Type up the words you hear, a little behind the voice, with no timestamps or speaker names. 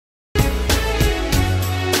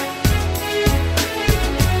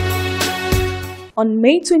On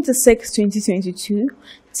May 26, 2022,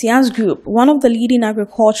 Tiast Group, one of the leading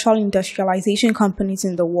agricultural industrialization companies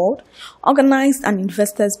in the world, organized an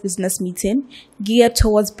investors' business meeting geared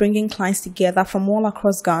towards bringing clients together from all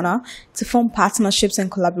across Ghana to form partnerships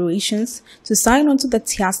and collaborations to sign on to the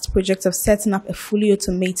Tiast project of setting up a fully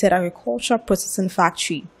automated agricultural processing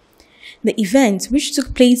factory. The event, which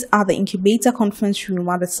took place at the Incubator Conference Room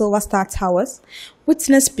at the Silver Star Towers,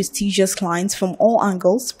 witnessed prestigious clients from all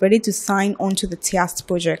angles ready to sign on to the Tiast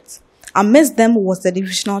project. Amidst them was the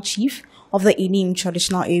divisional chief of the Enim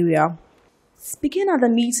traditional area. Speaking at the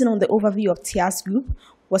meeting on the overview of Tiast Group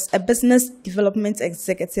was a business development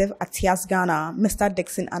executive at Tiast Ghana, Mr.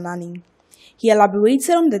 Dixon Anani. He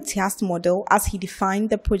elaborated on the Tiast model as he defined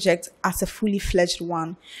the project as a fully fledged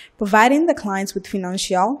one, providing the clients with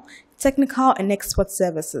financial, technical and export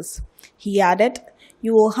services. He added,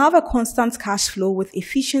 "You will have a constant cash flow with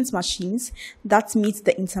efficient machines that meet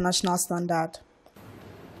the international standard."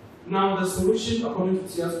 Now the solution according to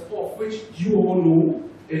Tiast, of which you all know,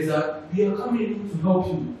 is that we are coming to help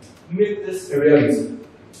you make this a reality.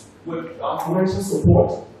 With our financial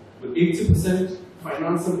support, with 80%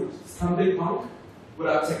 financing with Standard Bank, with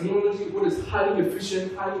our technology, what is highly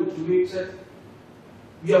efficient, highly automated.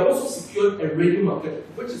 We have also secured a ready market,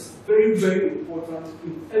 which is very, very important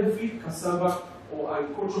in every cassava or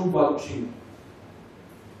agricultural value chain.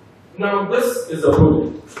 Now, this is a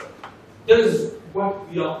project. This is what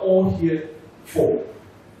we are all here for.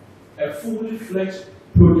 A fully fledged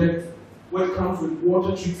project which comes with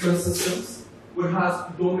water treatment systems, which has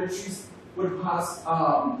dormitories, which has,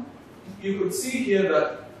 you could see here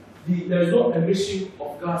that there is no emission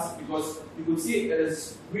of gas because you could see it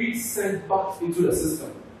is really sent back into the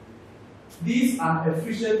system. These are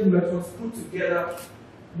efficient methods put together,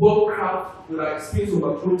 well-crafted with our experience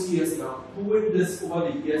over 20 years now, doing this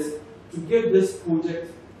over the years to give this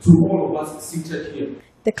project to all of us seated here.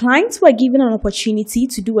 The clients were given an opportunity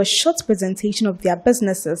to do a short presentation of their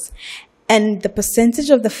businesses and the percentage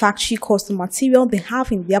of the factory cost of material they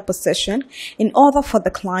have in their possession in order for the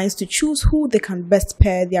clients to choose who they can best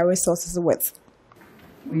pair their resources with.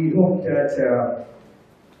 We hope that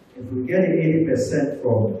if we get 80%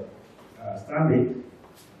 from Stanbic,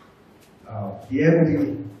 the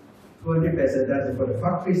equity 20%, that is for the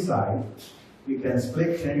factory side, we can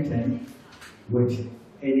split 10-10 with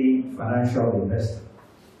any financial investor.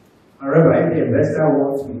 However, if the investor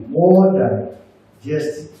wants to be more than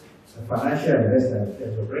just a financial investor,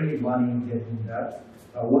 that will bring in money, getting that,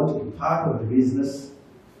 want to be part of the business,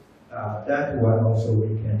 that one also we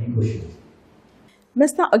can negotiate.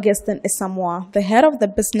 Mr. Augustine Isamoah, the head of the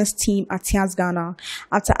business team at Tiast Ghana,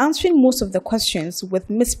 after answering most of the questions with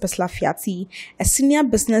Ms. Pesla Fiati, a senior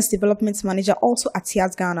business development manager also at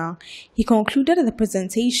Tiast Ghana, he concluded the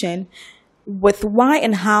presentation with why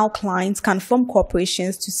and how clients can form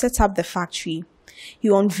corporations to set up the factory. He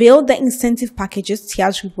unveiled the incentive packages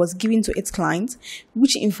Tiast Group was giving to its clients,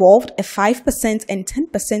 which involved a 5% and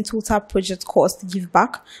 10% total project cost give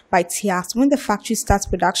back by Tiast when the factory starts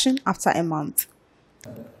production after a month.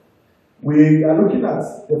 We are looking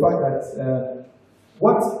at the fact that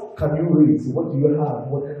what can you raise, what do you have,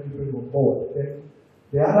 what can you bring on board. Then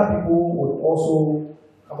the other people would also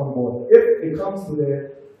come on board. If it comes to the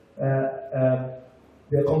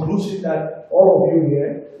conclusion that all of you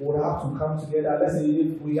here would have to come together, let's say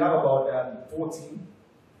if we have about 14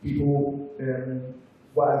 people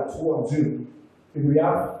while 2 on Zoom, if we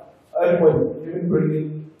have everybody even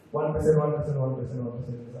bringing 1%, is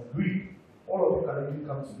agreed, all of you can really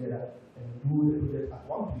come together and do the project at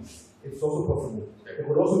one place. It's also possible. It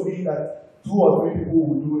could also be that 2 or 3 people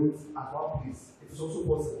will do it at one place. It's also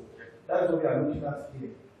possible. That's what we are looking at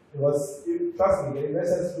here. Because, trust me, the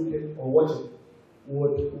investors looking or watching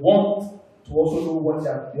would want to also know what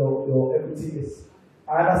your equity is.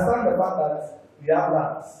 I understand the fact that we have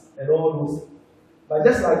lands and all those, but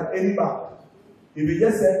just like any bank, if you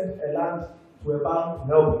just send a land to a bank to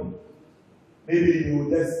help you, maybe they will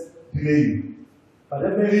just delay you. But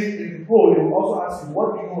then maybe if you go, they will also ask you,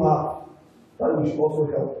 what do you have that we should also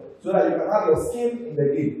help, so that you can have your skin in the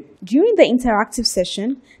game. During the interactive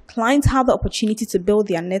session, clients had the opportunity to build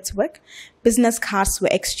their network, business cards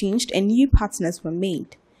were exchanged, and new partners were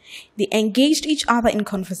made. They engaged each other in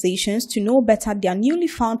conversations to know better their newly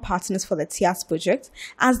found partners for the Tiast project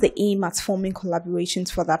as they aim at forming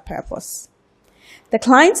collaborations for that purpose. The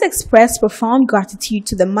clients expressed profound gratitude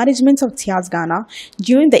to the management of Tiast Ghana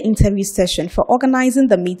during the interview session for organizing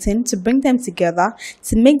the meeting to bring them together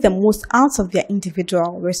to make the most out of their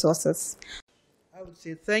individual resources. I would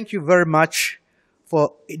say thank you very much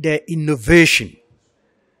for the innovation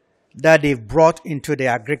that they've brought into the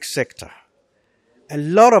agri sector. a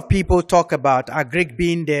lot of people talk about agric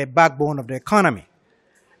being the backbone of the economy.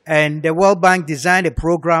 And the World Bank designed a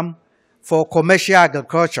program for commercial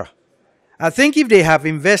agriculture. I think if they have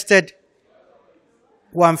invested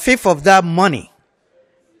 1/5 of that money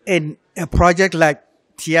in a project like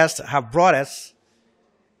Tiast have brought us,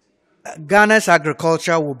 Ghana's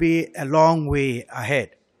agriculture will be a long way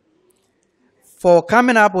ahead. For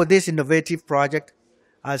coming up with this innovative project,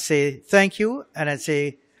 I say thank you, and I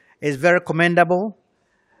say it's very commendable.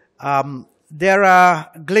 There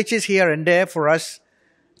are glitches here and there for us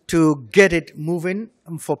to get it moving,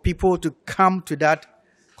 and for people to come to that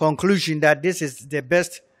conclusion that this is the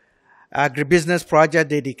best agribusiness project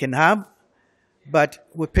that they can have. But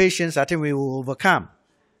with patience, I think we will overcome.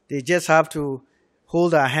 They just have to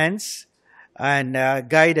hold our hands and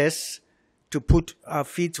guide us to put our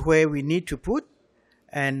feet where we need to put.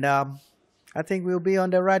 And I think we'll be on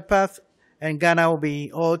the right path, and Ghana will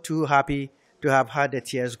be all too happy to have had the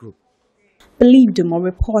Tiast Group. Believe them or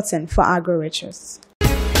reporting for Agro Riches.